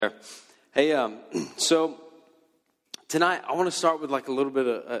Hey, so tonight I want to start with like a little bit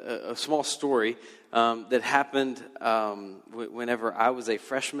of a small story that happened whenever I was a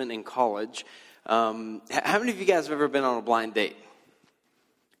freshman in college. How many of you guys have ever been on a blind date?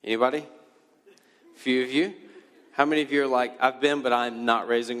 Anybody? A few of you? How many of you are like, I've been, but I'm not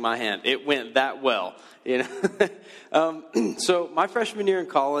raising my hand? It went that well, you know. So my freshman year in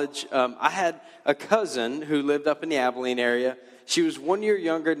college, I had a cousin who lived up in the Abilene area. She was 1 year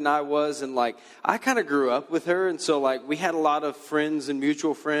younger than I was, and like I kind of grew up with her, and so like we had a lot of friends and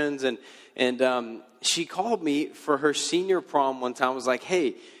mutual friends, and she called me for her senior prom one time. Was like,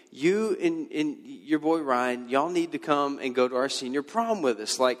 hey, you and your boy Ryan, y'all need to come and go to our senior prom with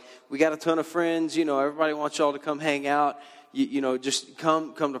us. Like we got a ton of friends, you know, everybody wants y'all to come hang out. You know, just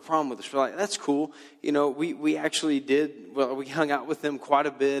come to prom with us. We're like, that's cool. You know, we actually did, well, we hung out with them quite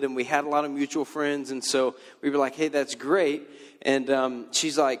a bit, and we had a lot of mutual friends, and so we were like, hey, that's great. And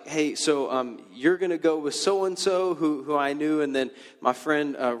she's like, hey, so you're going to go with so-and-so who I knew, and then my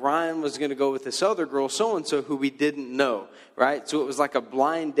friend Ryan was going to go with this other girl, so-and-so, who we didn't know, right? So it was like a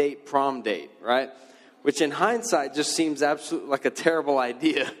blind date, prom date, right? Which in hindsight just seems absolutely like a terrible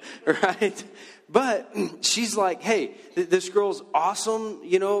idea, right? But she's like, hey, this girl's awesome.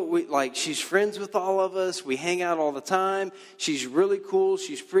 You know, she's friends with all of us. We hang out all the time. She's really cool.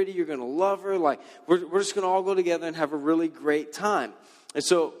 She's pretty. You're going to love her. Like, we're just going to all go together and have a really great time. And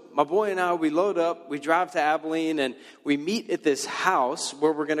so my boy and I, we load up. We drive to Abilene, and we meet at this house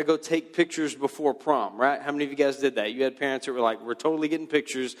where we're going to go take pictures before prom, right? How many of you guys did that? You had parents that were like, we're totally getting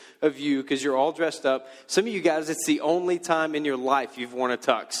pictures of you because you're all dressed up. Some of you guys, it's the only time in your life you've worn a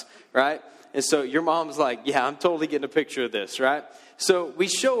tux, right? And so your mom's like, yeah, I'm totally getting a picture of this, right? So we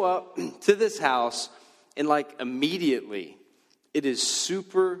show up to this house, and like immediately, it is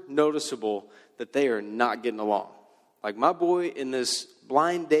super noticeable that they are not getting along. Like my boy and this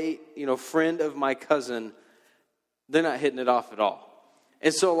blind date, you know, friend of my cousin, they're not hitting it off at all.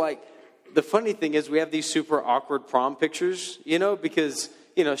 And so like the funny thing is we have these super awkward prom pictures, you know, because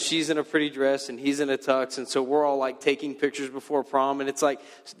you know, she's in a pretty dress and he's in a tux. And so we're all like taking pictures before prom. And it's like,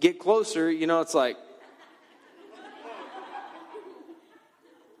 get closer. You know, it's like.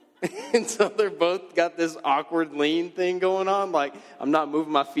 And so they're both got this awkward lean thing going on. Like, I'm not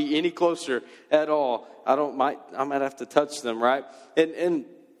moving my feet any closer at all. I might have to touch them, right? And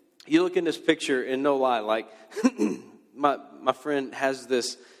you look in this picture and no lie, like my friend has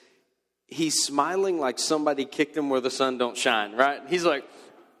this. He's smiling like somebody kicked him where the sun don't shine, right? He's like,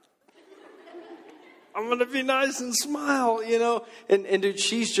 I'm going to be nice and smile, you know? And dude,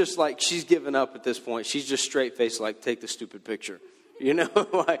 she's just like, she's given up at this point. She's just straight faced like, take the stupid picture. You know,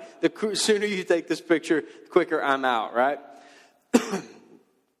 like the sooner you take this picture, the quicker I'm out, right?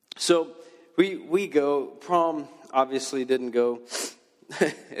 So we go. Prom obviously didn't go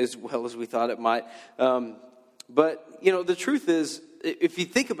as well as we thought it might. But, you know, the truth is, if you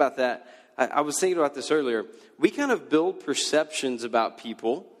think about that, I was thinking about this earlier. We kind of build perceptions about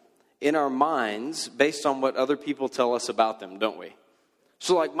people in our minds based on what other people tell us about them, don't we?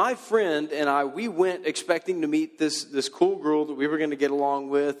 So like my friend and I, we went expecting to meet this cool girl that we were going to get along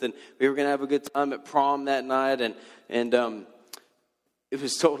with, and we were going to have a good time at prom that night, and it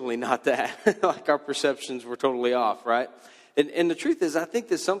was totally not that. Like our perceptions were totally off, right? And the truth is, I think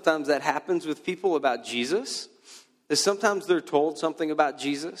that sometimes that happens with people about Jesus. That sometimes they're told something about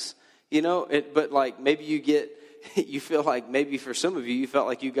Jesus. You know, but like maybe you feel like maybe for some of you, you felt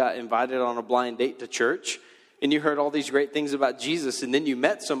like you got invited on a blind date to church and you heard all these great things about Jesus, and then you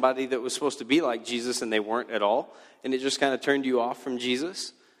met somebody that was supposed to be like Jesus and they weren't at all, and it just kind of turned you off from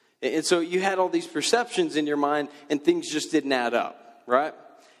Jesus. And so you had all these perceptions in your mind and things just didn't add up, right?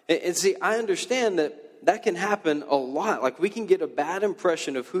 And see, I understand that can happen a lot. Like we can get a bad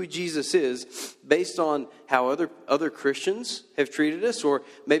impression of who Jesus is based on how other Christians have treated us, or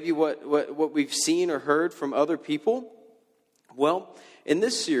maybe what we've seen or heard from other people. Well, in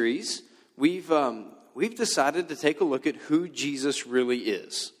this series, we've decided to take a look at who Jesus really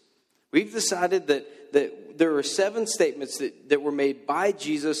is. We've decided that there are 7 statements that were made by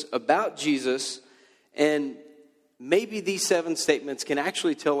Jesus about Jesus, and maybe these 7 statements can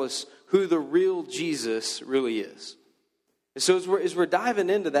actually tell us who the real Jesus really is. And so as we're diving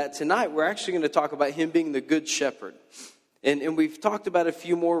into that tonight, we're actually going to talk about him being the good shepherd. And we've talked about a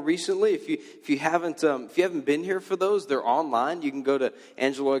few more recently. If you haven't been here for those, they're online. You can go to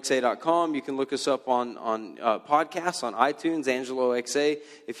angeloxa.com. You can look us up on podcasts on iTunes, Angelo XA.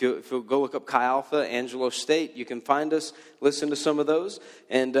 If you'll go look up Chi Alpha, Angelo State, you can find us, listen to some of those.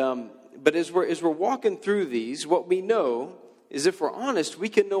 And but as we're walking through these, what we know is, if we're honest, we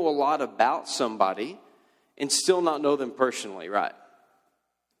can know a lot about somebody and still not know them personally, right?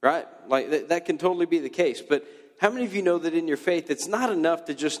 right? Like that can totally be the case. But how many of you know that in your faith, it's not enough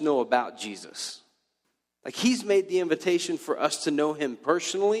to just know about Jesus? Like he's made the invitation for us to know him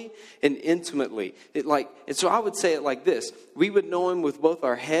personally and intimately. And so I would say it like this. We would know him with both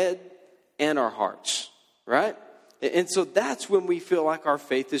our head and our hearts, right? And so that's when we feel like our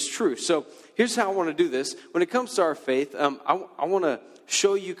faith is true. So here's how I want to do this. When it comes to our faith, I want to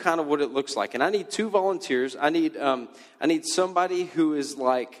show you kind of what it looks like. And I need 2 volunteers. I need somebody who is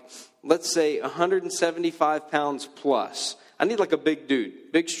like, let's say 175 pounds plus. I need like a big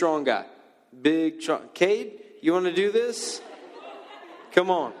dude, big strong guy. Big strong. Cade, you want to do this? Come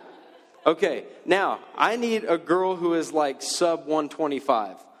on. Okay, now I need a girl who is like sub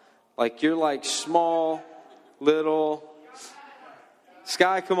 125. Like you're like small, little.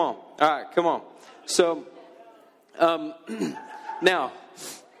 Sky, come on. All right, come on. So, now,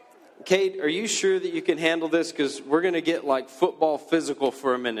 Cade, are you sure that you can handle this? Because we're going to get like football physical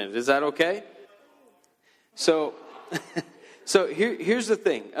for a minute. Is that okay? So, here's the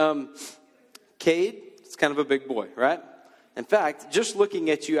thing. Cade, it's kind of a big boy, right? In fact, just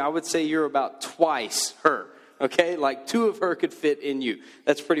looking at you, I would say you're about twice her, okay? Like 2 of her could fit in you.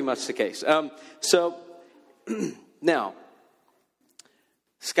 That's pretty much the case. Now,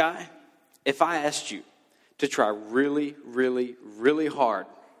 Sky, if I asked you to try really, really, really hard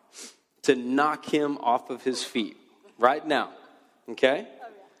to knock him off of his feet right now, okay? Oh, yeah.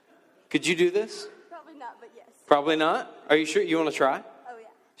 Could you do this? Probably not, but yes. Probably not? Are you sure? You want to try?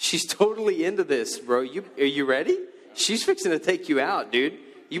 She's totally into this, bro. Are you ready? She's fixing to take you out, dude.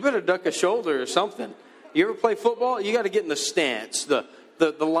 You better duck a shoulder or something. You ever play football? You got to get in the stance, the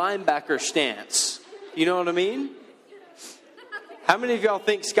linebacker stance. You know what I mean? How many of y'all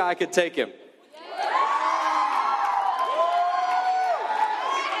think Sky could take him?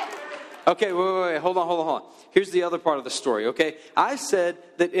 Okay, wait. Hold on. Here's the other part of the story, okay? I said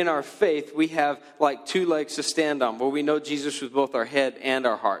that in our faith, we have like 2 legs to stand on, where we know Jesus with both our head and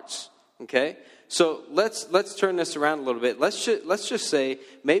our hearts, okay? So let's turn this around a little bit. Let's just say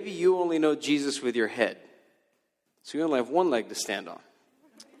maybe you only know Jesus with your head. So you only have 1 leg to stand on.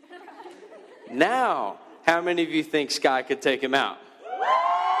 Now, how many of you think Sky could take him out?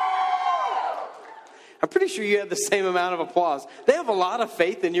 I'm pretty sure you had the same amount of applause. They have a lot of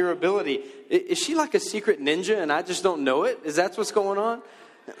faith in your ability. Is she like a secret ninja and I just don't know it? Is that what's going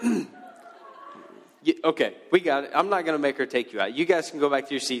on? Okay, we got it. I'm not going to make her take you out. You guys can go back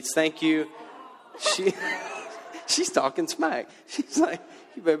to your seats. Thank you. She's talking smack. She's like,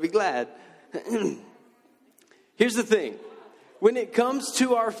 you better be glad. Here's the thing. When it comes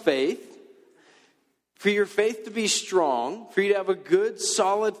to our faith, for your faith to be strong, for you to have a good,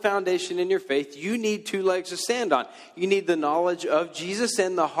 solid foundation in your faith, you need 2 legs to stand on. You need the knowledge of Jesus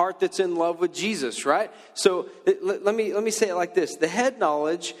and the heart that's in love with Jesus, right? So let me say it like this. The head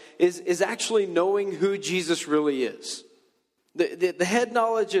knowledge is actually knowing who Jesus really is. The head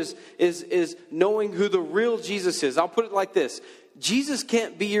knowledge is knowing who the real Jesus is. I'll put it like this. Jesus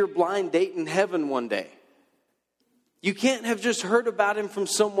can't be your blind date in heaven one day. You can't have just heard about him from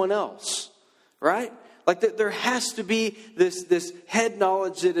someone else, right? Like there has to be this head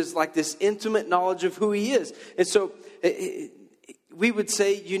knowledge that is like this intimate knowledge of who he is. And so we would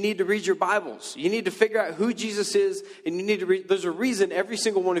say you need to read your Bibles. You need to figure out who Jesus is, and you need to read. There's a reason every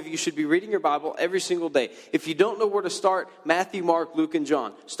single one of you should be reading your Bible every single day. If you don't know where to start, Matthew, Mark, Luke, and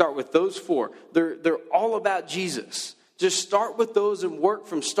John. Start with those 4. They're all about Jesus. Just start with those and work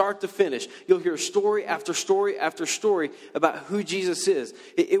from start to finish. You'll hear story after story after story about who Jesus is.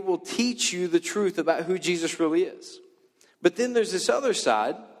 It will teach you the truth about who Jesus really is. But then there's this other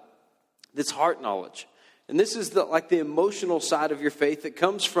side that's heart knowledge. And this is the emotional side of your faith that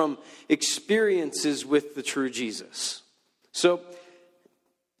comes from experiences with the true Jesus. So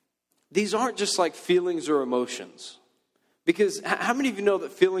these aren't just like feelings or emotions. Because how many of you know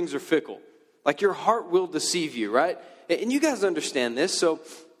that feelings are fickle? Like your heart will deceive you, right? And you guys understand this. So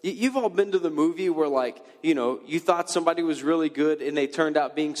you've all been to the movie where you thought somebody was really good and they turned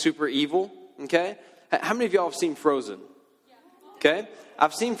out being super evil. Okay. How many of y'all have seen Frozen? Okay.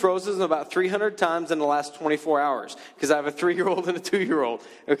 I've seen Frozen about 300 times in the last 24 hours because I have a 3-year-old and a 2-year-old.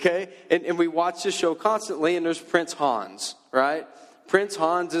 Okay. And we watch this show constantly, and there's Prince Hans, right? Prince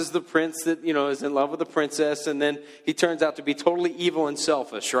Hans is the prince that, is in love with the princess, and then he turns out to be totally evil and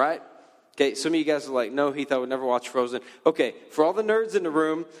selfish, right? Okay, some of you guys are like, no, Heath, I would never watch Frozen. Okay, for all the nerds in the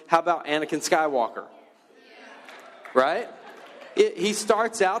room, how about Anakin Skywalker? Right? He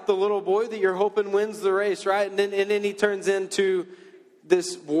starts out the little boy that you're hoping wins the race, right? And then he turns into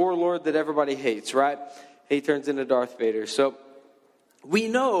this warlord that everybody hates, right? He turns into Darth Vader. So we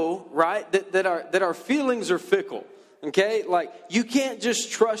know, right, that our feelings are fickle. Okay, like you can't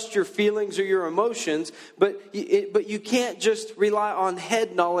just trust your feelings or your emotions, but you can't just rely on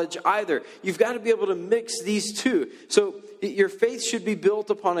head knowledge either. You've got to be able to mix these two. So your faith should be built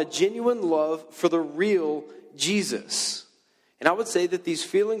upon a genuine love for the real Jesus. And I would say that these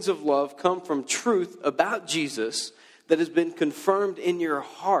feelings of love come from truth about Jesus that has been confirmed in your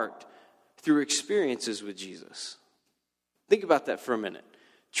heart through experiences with Jesus. Think about that for a minute.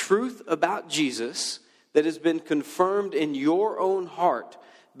 Truth about Jesus that has been confirmed in your own heart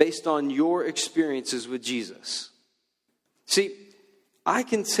based on your experiences with Jesus. See, I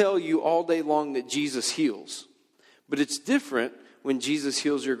can tell you all day long that Jesus heals, but it's different when Jesus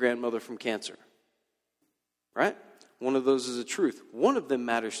heals your grandmother from cancer. Right? One of those is a truth. One of them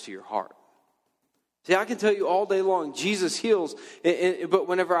matters to your heart. See, I can tell you all day long, Jesus heals, but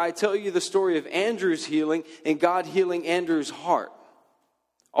whenever I tell you the story of Andrew's healing and God healing Andrew's heart,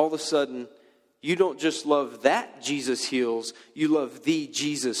 all of a sudden, you don't just love that Jesus heals, you love the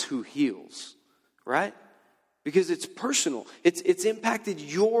Jesus who heals, right? Because it's personal. It's impacted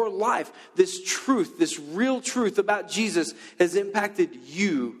your life. This truth, this real truth about Jesus has impacted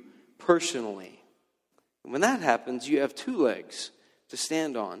you personally. And when that happens, you have two legs to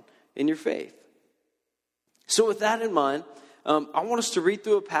stand on in your faith. So with that in mind, I want us to read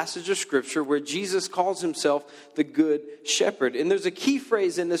through a passage of Scripture where Jesus calls himself the Good Shepherd. And there's a key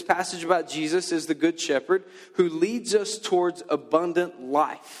phrase in this passage about Jesus as the Good Shepherd who leads us towards abundant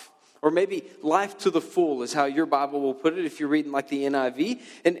life. Or maybe life to the full is how your Bible will put it if you're reading like the NIV.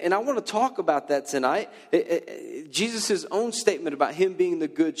 And I want to talk about that tonight. Jesus' own statement about him being the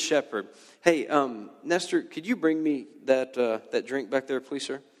Good Shepherd. Hey, Nestor, could you bring me that drink back there, please,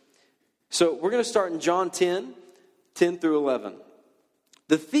 sir? So we're going to start in John 10 through 11.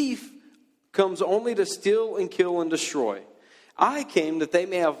 The thief comes only to steal and kill and destroy. I came that they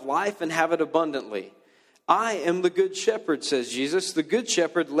may have life and have it abundantly. I am the good shepherd, says Jesus. The good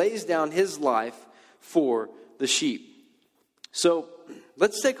shepherd lays down his life for the sheep. So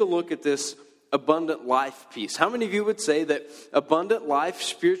let's take a look at this abundant life piece. How many of you would say that abundant life,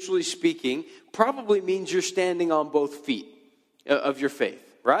 spiritually speaking, probably means you're standing on both feet of your faith,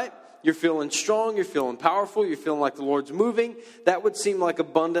 right? You're feeling strong, you're feeling powerful, you're feeling like the Lord's moving. That would seem like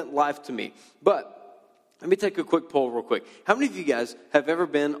abundant life to me. But let me take a quick poll real quick. How many of you guys have ever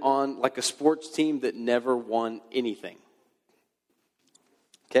been on like a sports team that never won anything?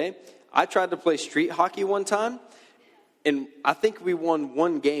 Okay. I tried to play street hockey one time, and I think we won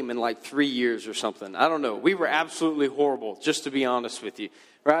one game in like 3 years or something. I don't know. We were absolutely horrible, just to be honest with you.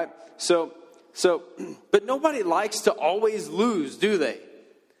 Right? So, but nobody likes to always lose, do they?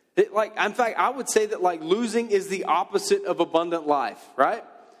 In fact, I would say that like losing is the opposite of abundant life, right?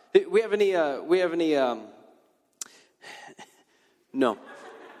 We have any, no.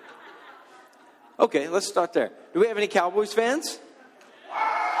 Okay, let's start there. Do we have any Cowboys fans?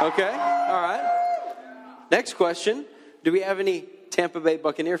 Okay, all right. Next question. Do we have any Tampa Bay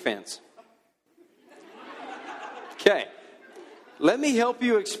Buccaneer fans? Okay. Let me help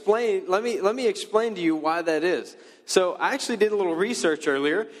you explain. Let me explain to you why that is. So I actually did a little research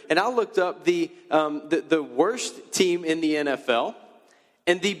earlier, and I looked up the worst team in the NFL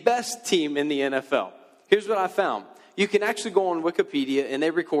and the best team in the NFL. Here's what I found. You can actually go on Wikipedia, and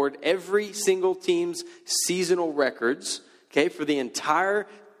they record every single team's seasonal records, okay, for the entire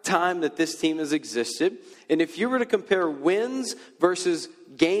time that this team has existed. And if you were to compare wins versus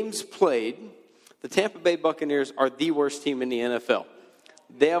games played, the Tampa Bay Buccaneers are the worst team in the NFL.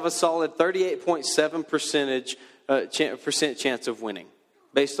 They have a solid 38.7% chance of winning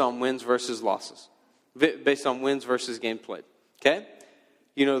based on wins versus losses, based on wins versus game played. Okay?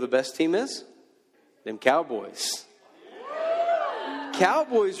 You know who the best team is? Them Cowboys.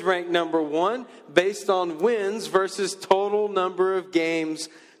 Cowboys rank number one based on wins versus total number of games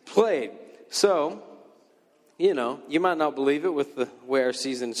played. So, you know, you might not believe it with the way our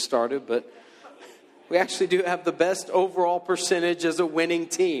season started, but we actually do have the best overall percentage as a winning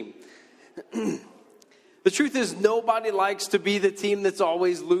team. The truth is, nobody likes to be the team that's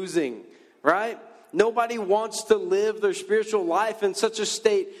always losing, right? Nobody wants to live their spiritual life in such a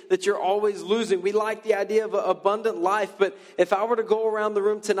state that you're always losing. We like the idea of an abundant life, but if I were to go around the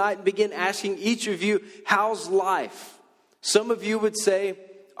room tonight and begin asking each of you, how's life? Some of you would say,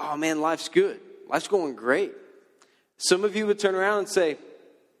 oh man, life's good. Life's going great. Some of you would turn around and say,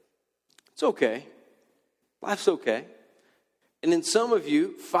 it's okay. Life's okay. And then some of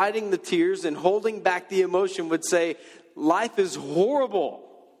you, fighting the tears and holding back the emotion, would say, life is horrible.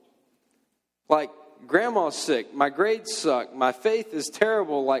 Like, grandma's sick, my grades suck, my faith is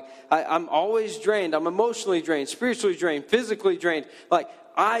terrible, like, I'm always drained, I'm emotionally drained, spiritually drained, physically drained, like,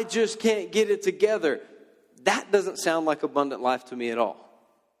 I just can't get it together. That doesn't sound like abundant life to me at all.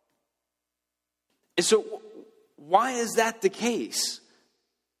 And so why is that the case?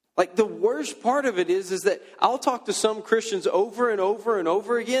 Like, the worst part of it is that I'll talk to some Christians over and over and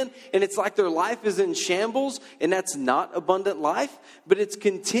over again, and it's like their life is in shambles, and that's not abundant life, but it's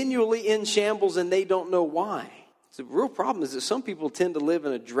continually in shambles and they don't know why. So the real problem is that some people tend to live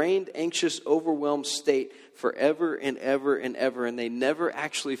in a drained, anxious, overwhelmed state forever and ever and ever, and they never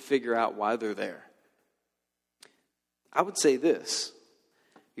actually figure out why they're there. I would say this: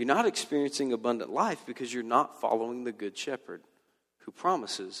 you're not experiencing abundant life because you're not following the Good Shepherd, who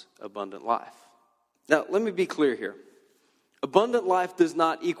promises abundant life. Now, let me be clear here. Abundant life does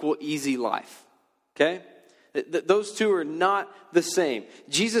not equal easy life, okay? Those two are not the same.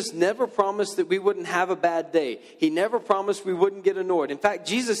 Jesus never promised that we wouldn't have a bad day. He never promised we wouldn't get annoyed. In fact,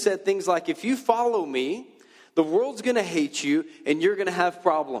 Jesus said things like, if you follow me, the world's going to hate you and you're going to have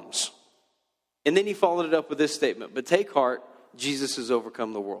problems. And then he followed it up with this statement, but take heart, Jesus has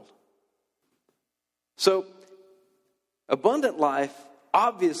overcome the world. So, abundant life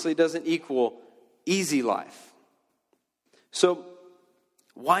obviously doesn't equal easy life. So,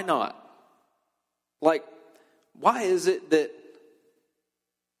 why not? Like, why is it that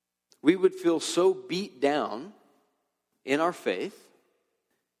we would feel so beat down in our faith,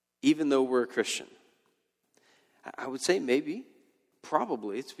 even though we're a Christian? I would say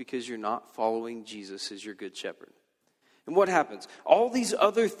probably it's because you're not following Jesus as your good shepherd. And what happens? All these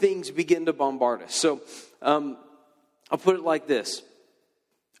other things begin to bombard us. So, I'll put it like this.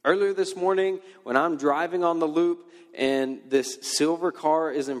 Earlier this morning, when I'm driving on the loop and this silver car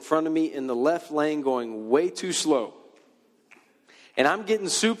is in front of me in the left lane going way too slow, and I'm getting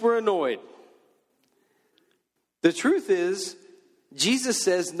super annoyed. The truth is, Jesus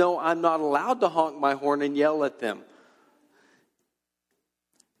says, no, I'm not allowed to honk my horn and yell at them.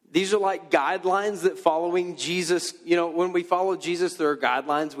 These are like guidelines that following Jesus, when we follow Jesus, there are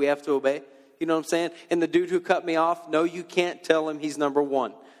guidelines we have to obey. You know what I'm saying? And the dude who cut me off, no, you can't tell him he's number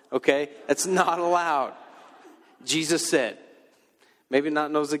one. Okay? That's not allowed. Jesus said. Maybe not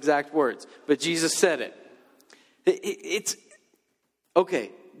in those exact words, but Jesus said it. It's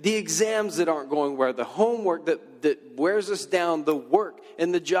okay. The exams that aren't going well, the homework that wears us down, the work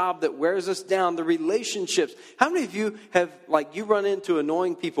and the job that wears us down, the relationships. How many of you have, you run into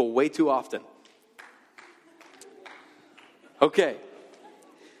annoying people way too often? Okay.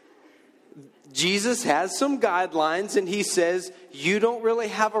 Jesus has some guidelines, and he says, you don't really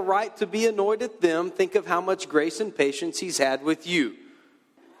have a right to be annoyed at them. Think of how much grace and patience he's had with you.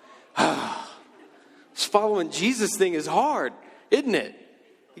 This following Jesus thing is hard, isn't it?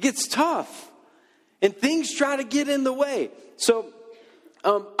 It gets tough. And things try to get in the way. So,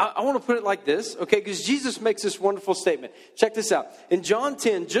 I want to put it like this, okay? Because Jesus makes this wonderful statement. Check this out. In John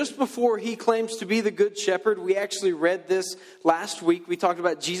 10, just before he claims to be the good shepherd, we actually read this last week. We talked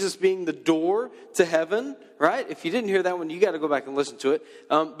about Jesus being the door to heaven, right? If you didn't hear that one, you got to go back and listen to it.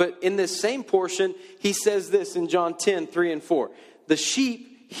 But in this same portion, he says this in John 10, 3 and 4. The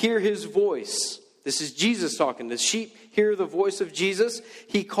sheep hear his voice. This is Jesus talking. The sheep hear the voice of Jesus.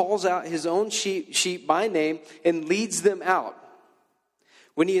 He calls out his own sheep by name and leads them out.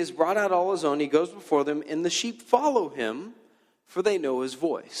 When he has brought out all his own, he goes before them, and the sheep follow him, for they know his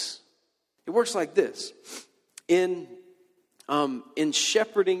voice. It works like this. In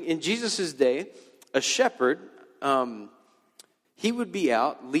shepherding, in Jesus' day, a shepherd, he would be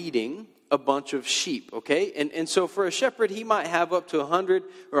out leading a bunch of sheep, okay? And so for a shepherd, he might have up to 100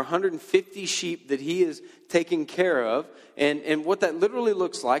 or 150 sheep that he is taking care of. And what that literally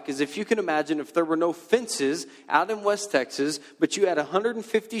looks like is, if you can imagine, if there were no fences out in West Texas, but you had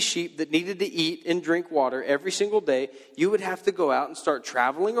 150 sheep that needed to eat and drink water every single day, you would have to go out and start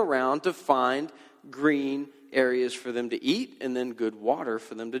traveling around to find green areas for them to eat and then good water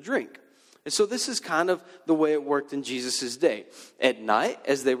for them to drink. And so this is kind of the way it worked in Jesus' day. At night,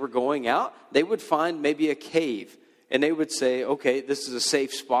 as they were going out, they would find maybe a cave. And they would say, okay, this is a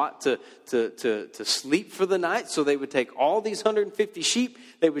safe spot to sleep for the night. So they would take all these 150 sheep,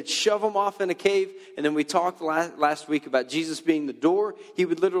 they would shove them off in a cave. And then we talked last week about Jesus being the door. He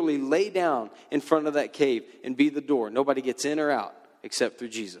would literally lay down in front of that cave and be the door. Nobody gets in or out except through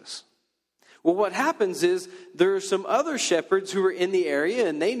Jesus. Well, what happens is there are some other shepherds who are in the area,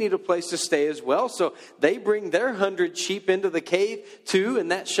 and they need a place to stay as well. So they bring their 100 sheep into the cave too,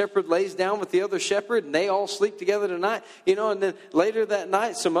 and that shepherd lays down with the other shepherd, and they all sleep together tonight. And then later that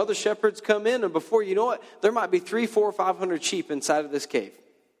night, some other shepherds come in, and before you know it, there might be 300, 400, 500 sheep inside of this cave.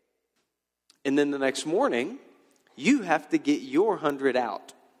 And then the next morning, you have to get your 100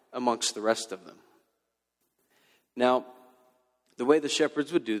 out amongst the rest of them. Now, the way the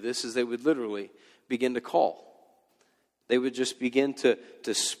shepherds would do this is they would literally begin to call. They would just begin to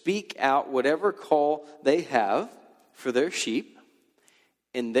speak out whatever call they have for their sheep,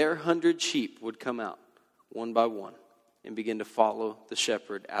 and their 100 sheep would come out one by one and begin to follow the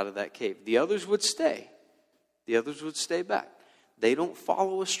shepherd out of that cave. The others would stay. The others would stay back. They don't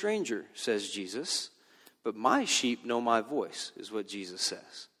follow a stranger, says Jesus, but my sheep know my voice, is what Jesus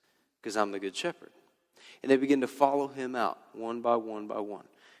says, because I'm the good shepherd. And they begin to follow him out one by one by one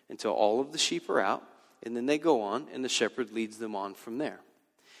until all of the sheep are out, and then they go on, and the shepherd leads them on from there.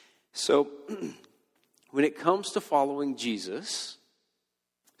 So when it comes to following Jesus,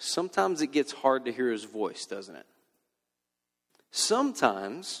 sometimes it gets hard to hear his voice, doesn't it?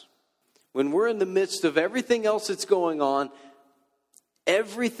 Sometimes, when we're in the midst of everything else that's going on,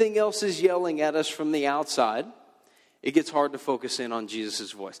 everything else is yelling at us from the outside, it gets hard to focus in on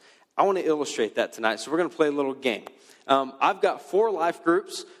Jesus' voice. I want to illustrate that tonight, so we're going to play a little game. I've got 4 life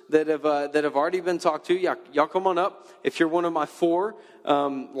groups that have already been talked to. Y'all come on up. If you're one of my 4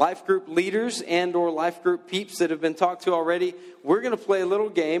 life group leaders and or life group peeps that have been talked to already, we're going to play a little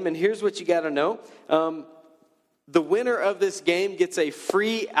game, and here's what you got to know. The winner of this game gets a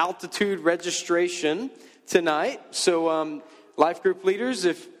free altitude registration tonight. So life group leaders,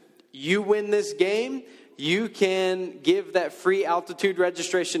 if you win this game, you can give that free altitude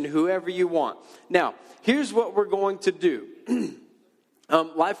registration to whoever you want. Now, here's what we're going to do.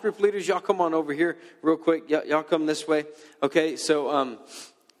 Life group leaders, y'all come on over here real quick. Y'all come this way. Okay, so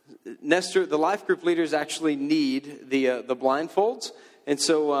Nestor, the life group leaders actually need the blindfolds. And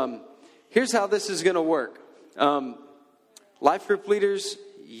so here's how this is going to work. Life group leaders,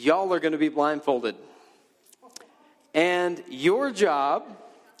 y'all are going to be blindfolded. And your job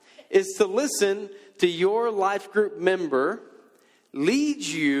is to listen to your life group member lead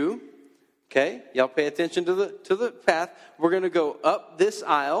you. Okay, y'all pay attention to the path. We're going to go up this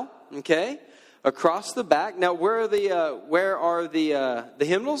aisle. Okay, across the back. Now, where are the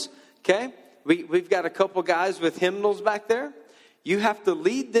hymnals? Okay, we've got a couple guys with hymnals back there. You have to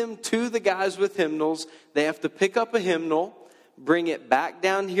lead them to the guys with hymnals. They have to pick up a hymnal, bring it back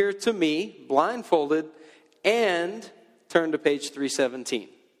down here to me, blindfolded, and turn to page 317.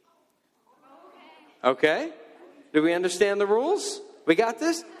 Okay? Do we understand the rules? We got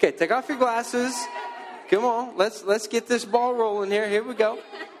this? Okay, take off your glasses. Come on, let's get this ball rolling here. Here we go.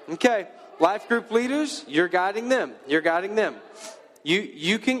 Okay, life group leaders, you're guiding them. You're guiding them.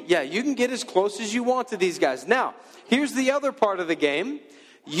 You can get as close as you want to these guys. Now, here's the other part of the game.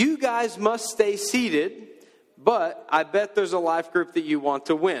 You guys must stay seated, but I bet there's a life group that you want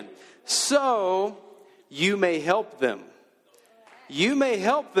to win. So, you may help them. You may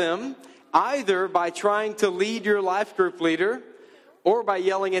help them either by trying to lead your life group leader or by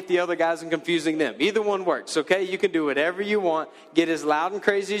yelling at the other guys and confusing them. Either one works, okay? You can do whatever you want. Get as loud and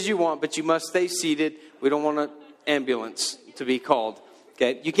crazy as you want, but you must stay seated. We don't want an ambulance to be called,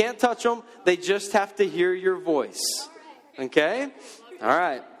 okay? You can't touch them. They just have to hear your voice, okay? All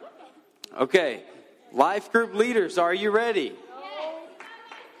right. Okay. Life group leaders, are you ready?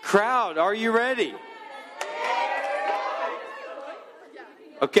 Crowd, are you ready?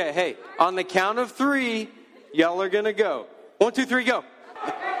 Okay, hey, on the count of 3, y'all are going to go. 1, 2, 3, go.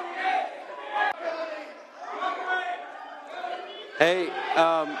 Hey,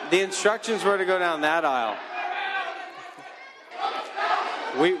 the instructions were to go down that aisle.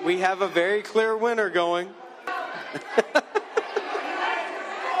 We have a very clear winner going.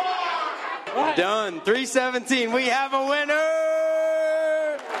 Done. 317. We have a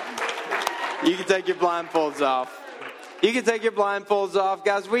winner. You can take your blindfolds off. You can take your blindfolds off,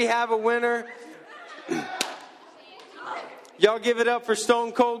 guys. We have a winner. Y'all give it up for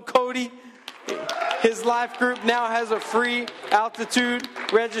Stone Cold Cody. His life group now has a free altitude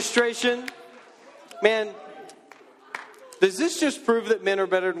registration. Man, does this just prove that men are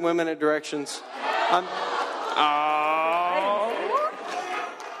better than women at directions?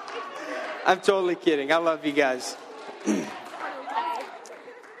 I'm totally kidding. I love you guys.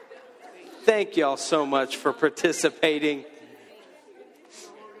 Thank y'all so much for participating.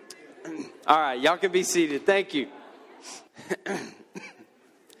 All right, y'all can be seated. Thank you.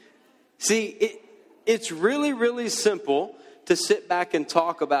 See, it's really, really simple to sit back and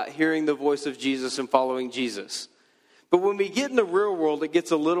talk about hearing the voice of Jesus and following Jesus. But when we get in the real world, it gets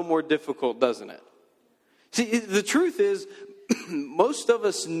a little more difficult, doesn't it? See, the truth is, most of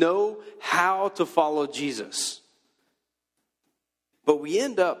us know how to follow Jesus. But we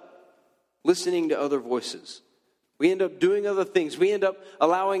end up listening to other voices. We end up doing other things. We end up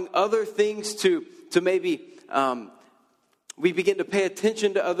allowing other things to maybe, we begin to pay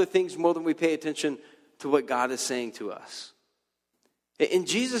attention to other things more than we pay attention to what God is saying to us. And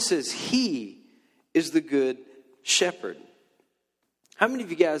Jesus says He is the good shepherd. How many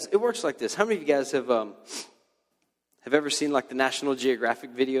of you guys, it works like this. How many of you guys have ever seen like the National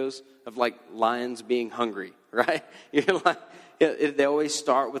Geographic videos of like lions being hungry, right? You're like, they always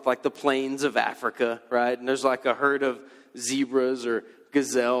start with like the plains of Africa, right? And there's like a herd of zebras or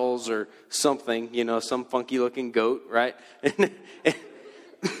gazelles or something, some funky looking goat, right?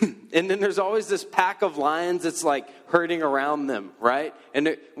 And then there's always this pack of lions that's like herding around them, right?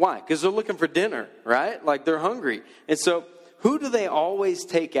 And why? Because they're looking for dinner, right? Like they're hungry. And so who do they always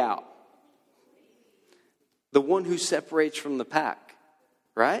take out? The one who separates from the pack,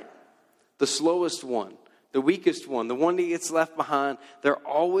 right? The slowest one, the weakest one, the one that gets left behind. They're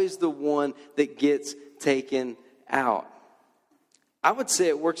always the one that gets taken out. I would say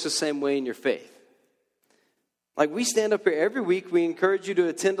it works the same way in your faith. Like we stand up here every week, we encourage you to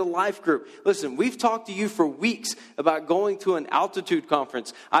attend a life group. Listen, we've talked to you for weeks about going to an altitude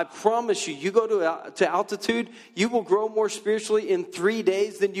conference. I promise you, you go to altitude, you will grow more spiritually in 3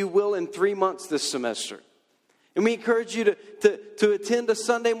 days than you will in 3 months this semester. And we encourage you to attend a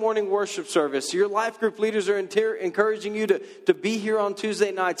Sunday morning worship service. Your life group leaders are encouraging you to be here on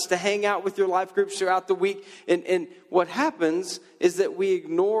Tuesday nights, to hang out with your life groups throughout the week. And what happens is that we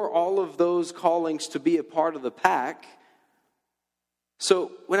ignore all of those callings to be a part of the pack.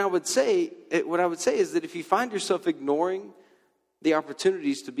 So what I would say is that if you find yourself ignoring the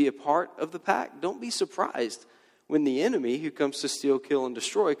opportunities to be a part of the pack, don't be surprised when the enemy who comes to steal, kill, and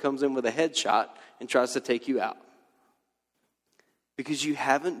destroy comes in with a headshot and tries to take you out. Because you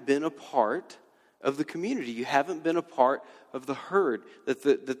haven't been a part of the community. You haven't been a part of the herd that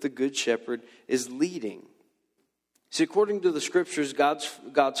the good shepherd is leading. See, according to the scriptures,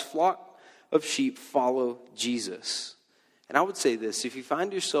 God's flock of sheep follow Jesus. And I would say this, if you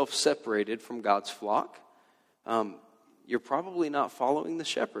find yourself separated from God's flock, you're probably not following the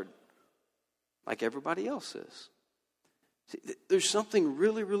shepherd like everybody else is. There's something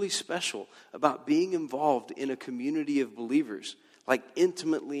really, really special about being involved in a community of believers, like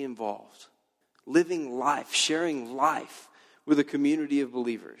intimately involved, living life, sharing life with a community of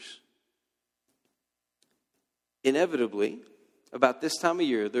believers. Inevitably, about this time of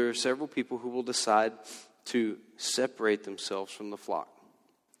year, there are several people who will decide to separate themselves from the flock.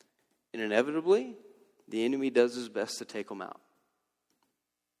 And inevitably, the enemy does his best to take them out.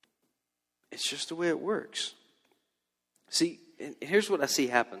 It's just the way it works. See, and here's what I see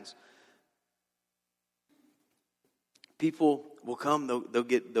happens. People will come,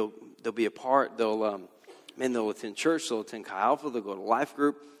 they'll be a part, they'll attend church, they'll attend Chi Alpha, they'll go to life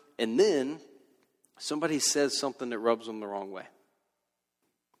group, and then somebody says something that rubs them the wrong way.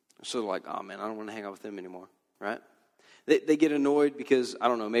 So they're like, oh man, I don't want to hang out with them anymore, right? They get annoyed because, I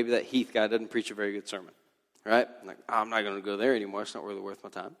don't know, maybe that Heath guy doesn't preach a very good sermon, right? Like, I'm not going to go there anymore, it's not really worth my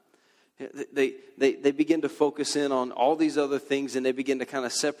time. They begin to focus in on all these other things and they begin to kind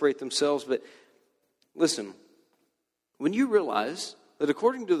of separate themselves. But listen, when you realize that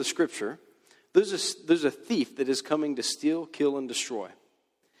according to the scripture, there's a thief that is coming to steal, kill, and destroy.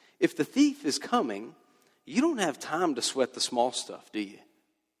 If the thief is coming, you don't have time to sweat the small stuff, do you?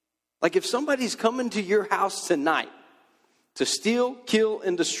 Like if somebody's coming to your house tonight to steal, kill,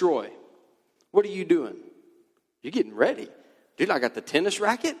 and destroy, what are you doing? You're getting ready. Dude, I got the tennis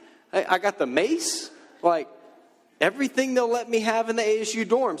racket. I got the mace, like everything they'll let me have in the ASU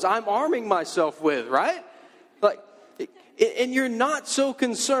dorms, I'm arming myself with, right? Like, and you're not so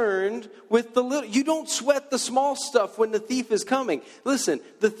concerned with the little, you don't sweat the small stuff when the thief is coming. Listen,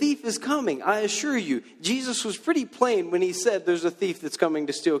 the thief is coming, I assure you. Jesus was pretty plain when he said there's a thief that's coming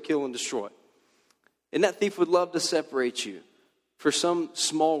to steal, kill, and destroy. And that thief would love to separate you for some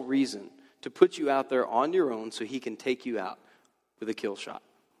small reason, to put you out there on your own so he can take you out with a kill shot.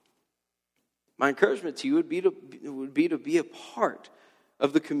 My encouragement to you would be to be a part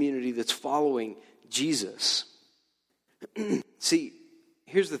of the community that's following Jesus. See,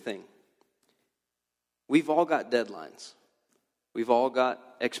 here's the thing. We've all got deadlines. We've all got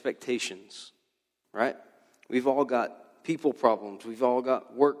expectations, right? We've all got people problems. We've all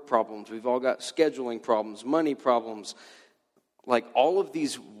got work problems. We've all got scheduling problems, money problems. Like all of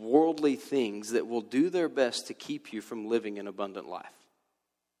these worldly things that will do their best to keep you from living an abundant life.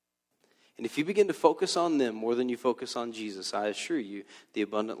 And if you begin to focus on them more than you focus on Jesus, I assure you, the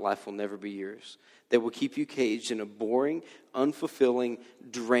abundant life will never be yours. They will keep you caged in a boring, unfulfilling,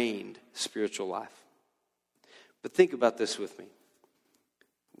 drained spiritual life. But think about this with me.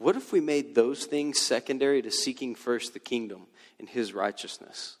 What if we made those things secondary to seeking first the kingdom and his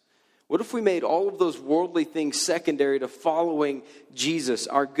righteousness? What if we made all of those worldly things secondary to following Jesus,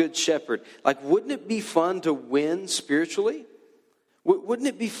 our good shepherd? Like, wouldn't it be fun to win spiritually? Wouldn't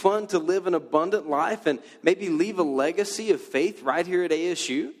it be fun to live an abundant life and maybe leave a legacy of faith right here at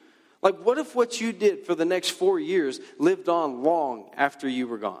ASU? Like, what if what you did for the next 4 years lived on long after you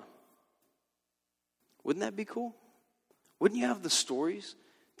were gone? Wouldn't that be cool? Wouldn't you have the stories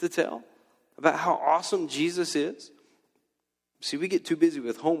to tell about how awesome Jesus is? See, we get too busy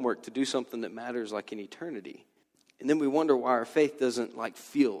with homework to do something that matters like in eternity. And then we wonder why our faith doesn't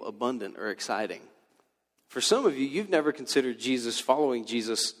feel abundant or exciting. For some of you, you've never considered following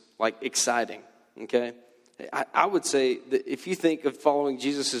Jesus exciting, okay? I would say that if you think of following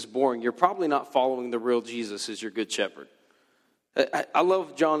Jesus as boring, you're probably not following the real Jesus as your good shepherd. I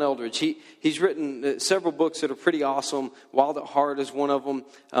love John Eldredge. He's written several books that are pretty awesome. Wild at Heart is one of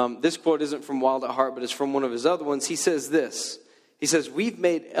them. This quote isn't from Wild at Heart, but it's from one of his other ones. He says this. He says, "We've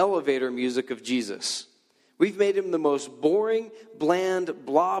made elevator music of Jesus. We've made him the most boring, bland,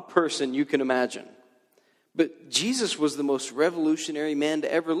 blah person you can imagine. But Jesus was the most revolutionary man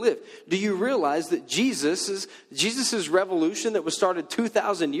to ever live." Do you realize that Jesus's revolution that was started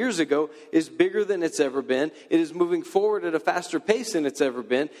 2,000 years ago is bigger than it's ever been? It is moving forward at a faster pace than it's ever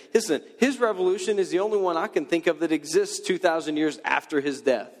been. Listen, his revolution is the only one I can think of that exists 2,000 years after his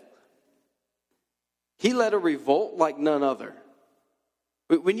death. He led a revolt like none other.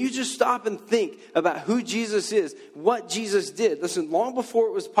 When you just stop and think about who Jesus is, what Jesus did. Listen, long before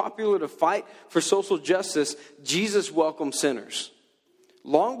it was popular to fight for social justice, Jesus welcomed sinners.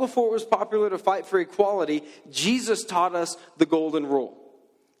 Long before it was popular to fight for equality, Jesus taught us the golden rule.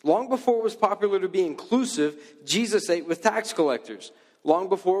 Long before it was popular to be inclusive, Jesus ate with tax collectors. Long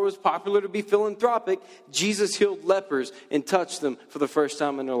before it was popular to be philanthropic, Jesus healed lepers and touched them for the first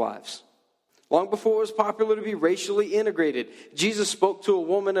time in their lives. Long before it was popular to be racially integrated, Jesus spoke to a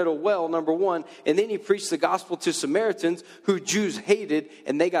woman at a well, number one, and then he preached the gospel to Samaritans who Jews hated,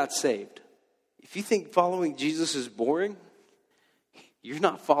 and they got saved. If you think following Jesus is boring, you're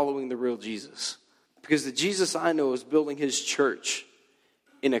not following the real Jesus. Because the Jesus I know is building his church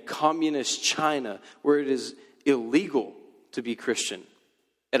in a communist China where it is illegal to be Christian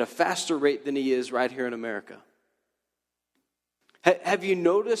at a faster rate than he is right here in America. Have you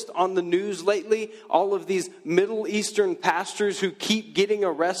noticed on the news lately all of these Middle Eastern pastors who keep getting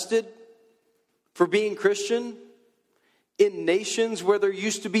arrested for being Christian in nations where there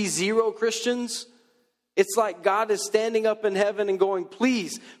used to be zero Christians? It's like God is standing up in heaven and going,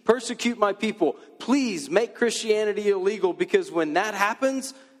 "Please persecute my people. Please make Christianity illegal," because when that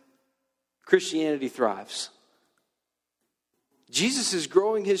happens, Christianity thrives. Jesus is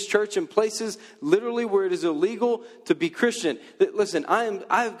growing his church in places literally where it is illegal to be Christian. Listen,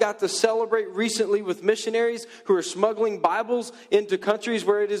 I've got to celebrate recently with missionaries who are smuggling Bibles into countries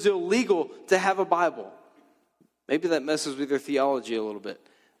where it is illegal to have a Bible. Maybe that messes with their theology a little bit.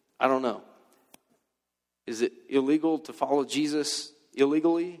 I don't know. Is it illegal to follow Jesus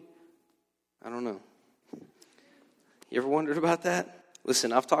illegally? I don't know. You ever wondered about that?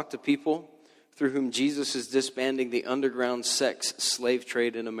 Listen, I've talked to people through whom Jesus is disbanding the underground sex slave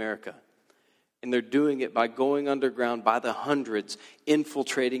trade in America. And they're doing it by going underground by the hundreds,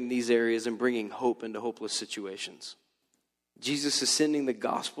 infiltrating these areas and bringing hope into hopeless situations. Jesus is sending the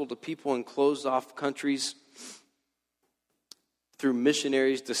gospel to people in closed-off countries through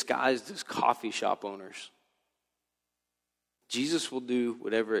missionaries disguised as coffee shop owners. Jesus will do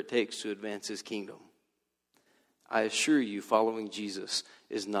whatever it takes to advance his kingdom. I assure you, following Jesus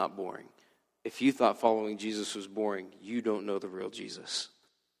is not boring. If you thought following Jesus was boring, you don't know the real Jesus.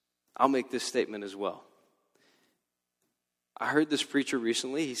 I'll make this statement as well. I heard this preacher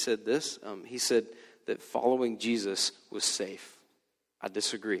recently. He said this. He said that following Jesus was safe. I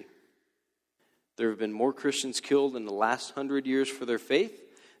disagree. There have been more Christians killed in the last 100 years for their faith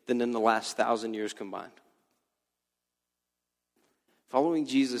than in the last 1,000 years combined. Following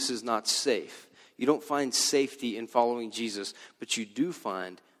Jesus is not safe. You don't find safety in following Jesus, but you do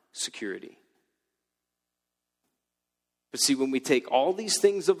find security. But see, when we take all these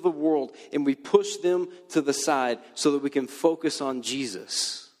things of the world and we push them to the side so that we can focus on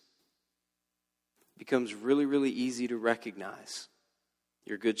Jesus, it becomes really, really easy to recognize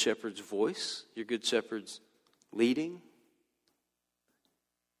your good shepherd's voice, your good shepherd's leading.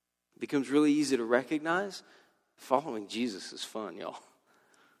 It becomes really easy to recognize following Jesus is fun, y'all.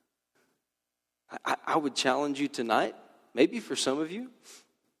 I would challenge you tonight, maybe for some of you,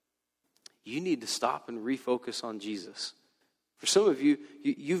 you need to stop and refocus on Jesus. For some of you,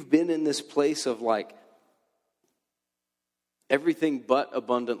 you've been in this place of everything but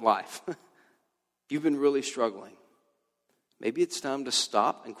abundant life. You've been really struggling. Maybe it's time to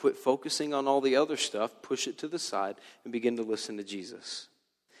stop and quit focusing on all the other stuff, push it to the side, and begin to listen to Jesus.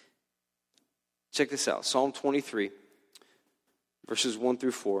 Check this out. Psalm 23, verses 1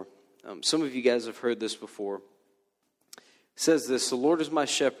 through 4. Some of you guys have heard this before. It says this, "The Lord is my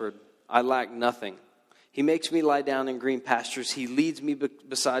shepherd, I lack nothing. He makes me lie down in green pastures. He leads me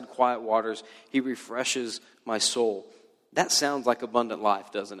beside quiet waters. He refreshes my soul." That sounds like abundant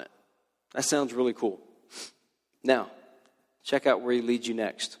life, doesn't it? That sounds really cool. Now, check out where he leads you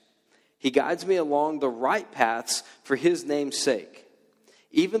next. "He guides me along the right paths for his name's sake.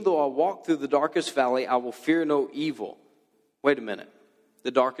 Even though I walk through the darkest valley, I will fear no evil." Wait a minute.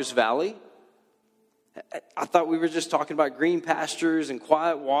 The darkest valley? I thought we were just talking about green pastures and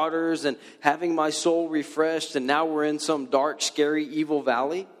quiet waters and having my soul refreshed, and now we're in some dark, scary, evil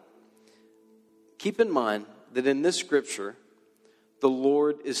valley. Keep in mind that in this scripture, the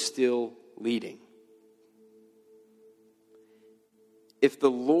Lord is still leading. If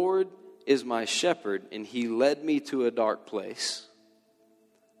the Lord is my shepherd and he led me to a dark place,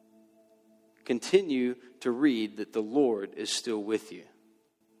 continue to read that the Lord is still with you.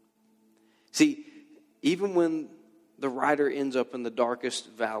 See, even when the writer ends up in the darkest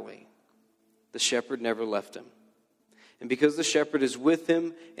valley, the shepherd never left him. And because the shepherd is with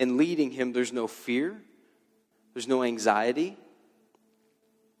him and leading him, there's no fear, there's no anxiety,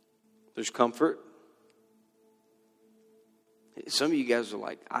 there's comfort. Some of you guys are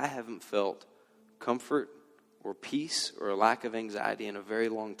like, I haven't felt comfort or peace or a lack of anxiety in a very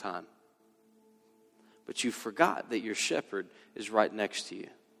long time. But you forgot that your shepherd is right next to you.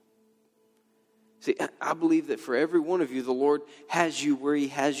 See, I believe that for every one of you, the Lord has you where he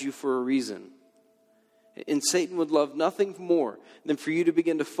has you for a reason. And Satan would love nothing more than for you to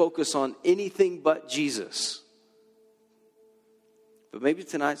begin to focus on anything but Jesus. But maybe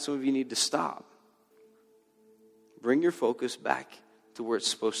tonight some of you need to stop. Bring your focus back to where it's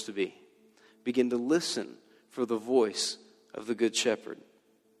supposed to be. Begin to listen for the voice of the Good Shepherd.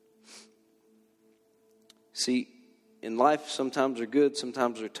 See, in life, sometimes they're good,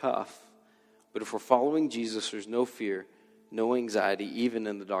 sometimes they're tough. But if we're following Jesus, there's no fear, no anxiety, even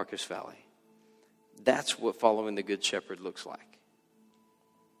in the darkest valley. That's what following the Good Shepherd looks like.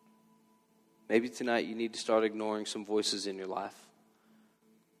 Maybe tonight you need to start ignoring some voices in your life.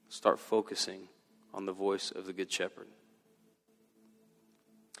 Start focusing on the voice of the Good Shepherd.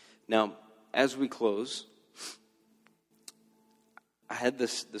 Now, as we close, I had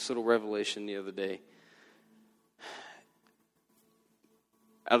this little revelation the other day.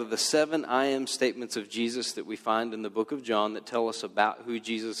 Out of the 7 I am statements of Jesus that we find in the book of John that tell us about who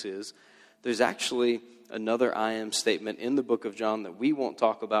Jesus is, there's actually another I am statement in the book of John that we won't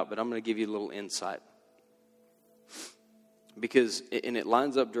talk about, but I'm going to give you a little insight. Because, and it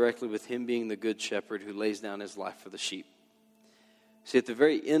lines up directly with him being the good shepherd who lays down his life for the sheep. See, at the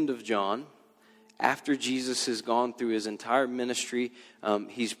very end of John, after Jesus has gone through his entire ministry,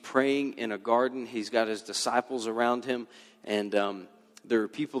 he's praying in a garden. He's got his disciples around him, and there are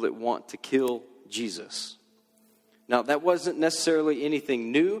people that want to kill Jesus. Now, that wasn't necessarily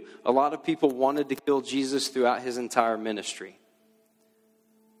anything new. A lot of people wanted to kill Jesus throughout his entire ministry.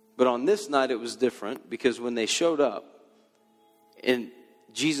 But on this night, it was different because when they showed up, and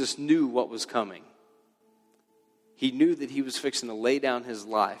Jesus knew what was coming. He knew that he was fixing to lay down his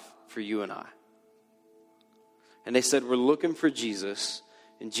life for you and I. And they said, we're looking for Jesus.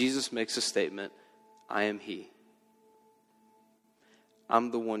 And Jesus makes a statement, I am he. I'm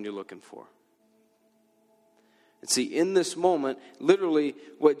the one you're looking for. And see, in this moment, literally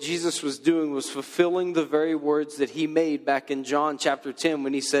what Jesus was doing was fulfilling the very words that he made back in John chapter 10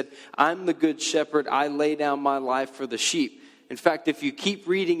 when he said, I'm the good shepherd, I lay down my life for the sheep. In fact, if you keep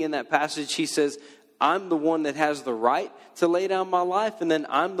reading in that passage, he says, I'm the one that has the right to lay down my life, and then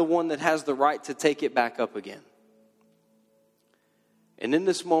I'm the one that has the right to take it back up again. And in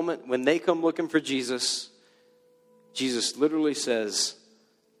this moment, when they come looking for Jesus, Jesus literally says,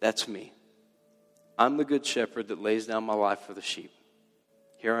 that's me. I'm the good shepherd that lays down my life for the sheep.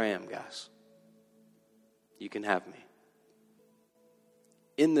 Here I am, guys. You can have me.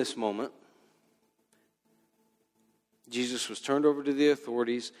 In this moment, Jesus was turned over to the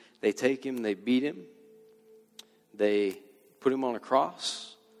authorities. They take him, they beat him, they put him on a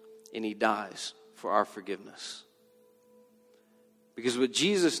cross, and he dies for our forgiveness. Because what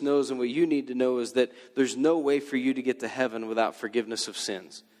Jesus knows and what you need to know is that there's no way for you to get to heaven without forgiveness of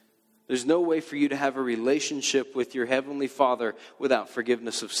sins. There's no way for you to have a relationship with your Heavenly Father without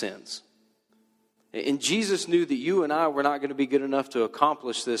forgiveness of sins. And Jesus knew that you and I were not going to be good enough to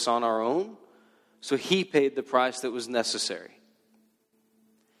accomplish this on our own. So he paid the price that was necessary.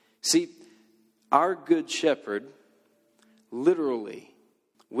 See, our good shepherd literally,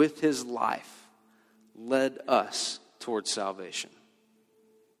 with his life, led us towards salvation.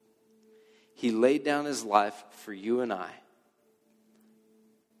 He laid down his life for you and I.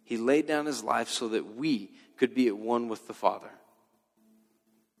 He laid down his life so that we could be at one with the Father.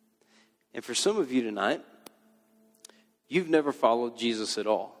 And for some of you tonight, you've never followed Jesus at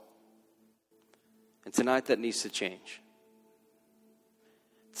all. And tonight that needs to change.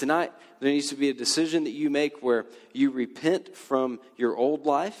 Tonight, there needs to be a decision that you make where you repent from your old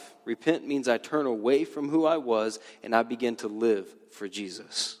life. Repent means I turn away from who I was and I begin to live for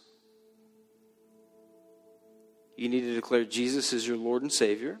Jesus. You need to declare Jesus as your Lord and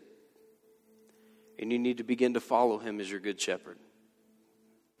Savior. And you need to begin to follow him as your good shepherd.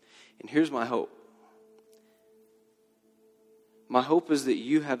 And here's my hope. My hope is that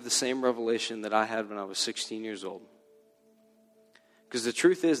you have the same revelation that I had when I was 16 years old. Because the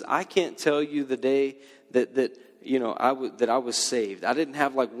truth is, I can't tell you the day that I was saved. I didn't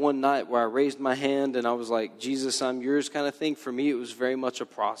have like one night where I raised my hand and I was like, Jesus, I'm yours kind of thing. For me, it was very much a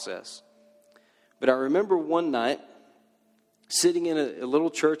process. But I remember one night sitting in a little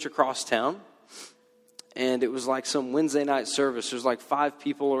church across town. And it was like some Wednesday night service. There's like 5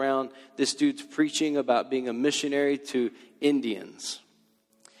 people around. This dude's preaching about being a missionary to Indians.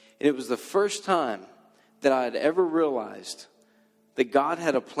 And it was the first time that I had ever realized that God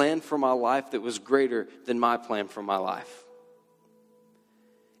had a plan for my life that was greater than my plan for my life.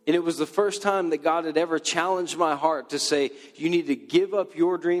 And it was the first time that God had ever challenged my heart to say, you need to give up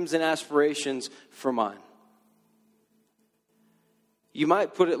your dreams and aspirations for mine. You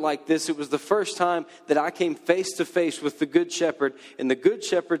might put it like this. It was the first time that I came face to face with the Good Shepherd. And the Good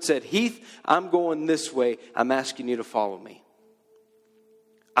Shepherd said, Heath, I'm going this way. I'm asking you to follow me.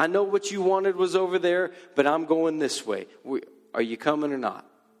 I know what you wanted was over there, but I'm going this way. Are you coming or not?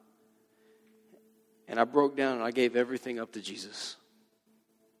 And I broke down and I gave everything up to Jesus.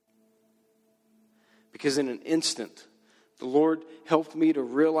 Because in an instant, the Lord helped me to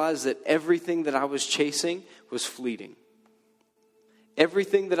realize that everything that I was chasing was fleeting.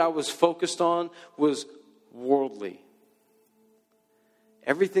 Everything that I was focused on was worldly.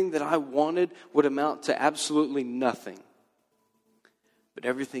 Everything that I wanted would amount to absolutely nothing. But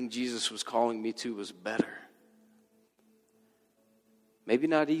everything Jesus was calling me to was better. Maybe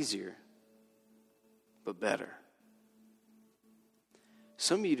not easier, but better.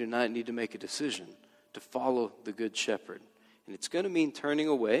 Some of you tonight need to make a decision to follow the Good Shepherd. And it's going to mean turning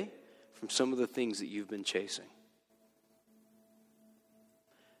away from some of the things that you've been chasing.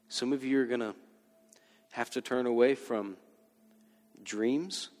 Some of you are going to have to turn away from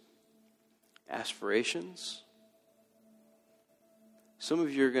dreams, aspirations. Some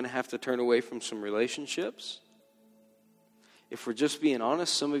of you are going to have to turn away from some relationships. If we're just being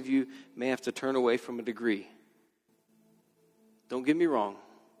honest, some of you may have to turn away from a degree. Don't get me wrong.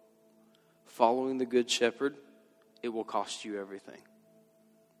 Following the Good Shepherd, it will cost you everything.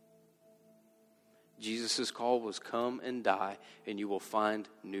 Jesus' call was come and die, and you will find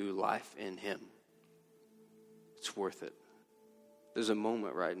new life in him. It's worth it. There's a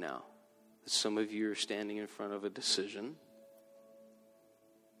moment right now that some of you are standing in front of a decision,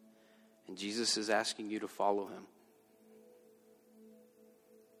 and Jesus is asking you to follow him.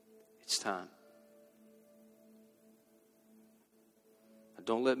 It's time. Now,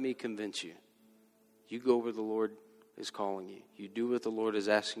 don't let me convince you. You go where the Lord is calling you. You do what the Lord is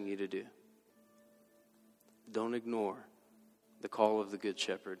asking you to do. Don't ignore the call of the Good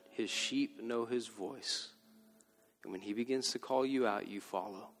Shepherd. His sheep know his voice. And when he begins to call you out, you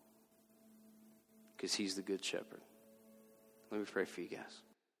follow. Because he's the Good Shepherd. Let me pray for you guys.